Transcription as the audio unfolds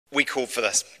we called for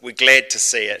this. We're glad to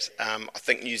see it. I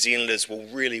think New Zealanders will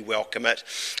really welcome it.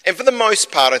 And for the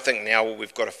most part, I think now what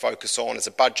we've got to focus on is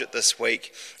a budget this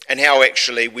week and how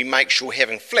actually we make sure,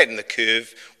 having flattened the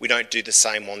curve, we don't do the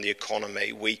same on the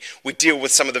economy. We deal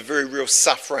with some of the very real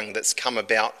suffering that's come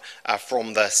about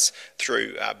from this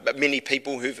through many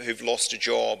people who've lost a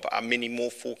job, many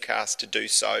more forecast to do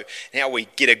so, and how we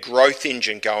get a growth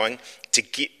engine going to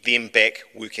get them back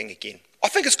working again. I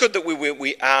think it's good that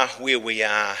we are where we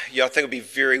are. Yeah, I think it'll be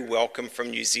very welcome from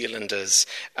New Zealanders.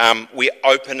 We're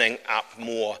opening up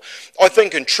more. I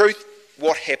think in truth,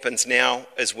 what happens now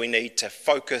is we need to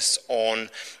focus on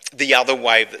the other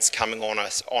wave that's coming on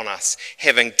us.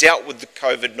 Having dealt with the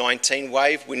COVID-19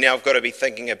 wave, we now have got to be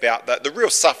thinking about the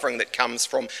real suffering that comes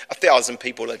from 1,000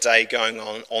 people a day going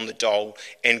on the dole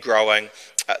and growing,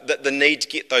 the need to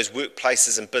get those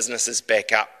workplaces and businesses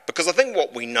back up. Because I think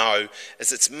what we know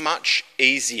is it's much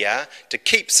easier to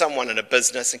keep someone in a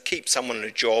business and keep someone in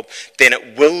a job than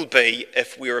it will be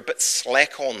if we're a bit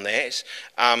slack on that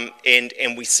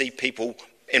and we see people,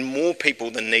 and more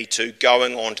people than need to,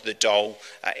 going onto the dole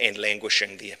and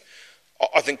languishing there.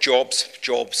 I think jobs.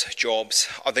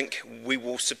 I think we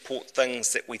will support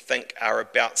things that we think are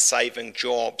about saving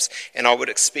jobs, and I would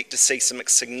expect to see some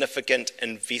significant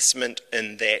investment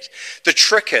in that. The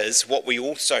trick is, what we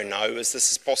also know is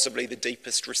this is possibly the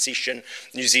deepest recession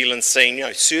New Zealand's seen,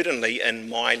 certainly in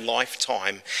my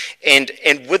lifetime. And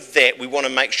with that, we want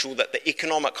to make sure that the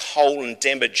economic hole and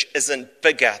damage isn't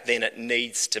bigger than it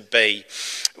needs to be.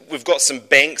 We've got some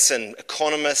banks and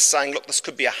economists saying, look, this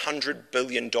could be $100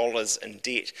 billion in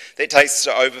debt. That takes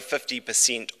to over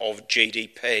 50% of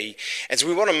GDP. And so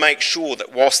we want to make sure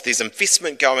that whilst there's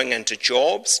investment going into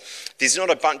jobs, there's not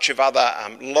a bunch of other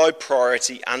low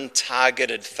priority,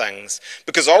 untargeted things.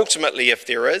 Because ultimately, if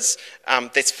there is,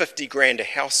 that's 50 grand a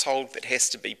household that has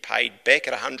to be paid back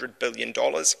at $100 billion.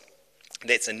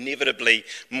 That's inevitably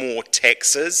more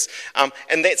taxes.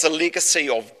 And that's a legacy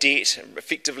of debt,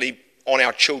 effectively, on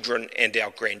our children and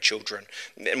our grandchildren.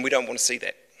 And we don't want to see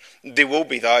that. There will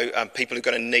be, though, people who are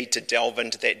going to need to delve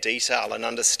into that detail and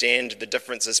understand the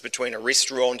differences between a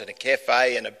restaurant and a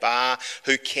cafe and a bar,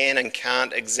 who can and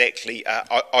can't exactly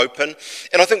open.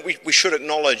 And I think we should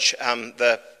acknowledge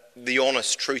the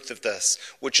honest truth of this,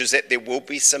 which is that there will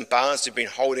be some bars who've been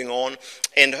holding on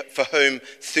and for whom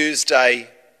Thursday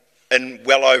in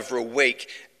well over a week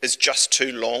is just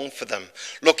too long for them.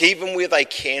 Look, even where they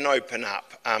can open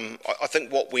up, I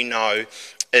think what we know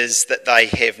is that they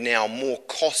have now more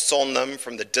costs on them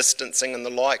from the distancing and the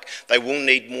like. They will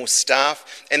need more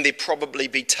staff, and they'll probably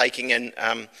be taking in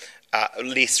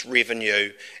less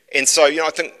revenue. And so, I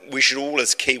think we should all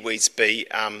as Kiwis be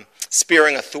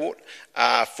sparing a thought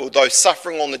for those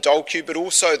suffering on the dole queue, but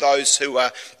also those who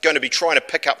are going to be trying to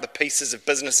pick up the pieces of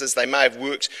businesses they may have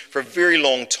worked for a very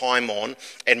long time on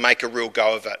and make a real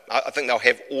go of it. I think they'll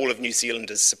have all of New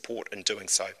Zealanders' support in doing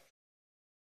so.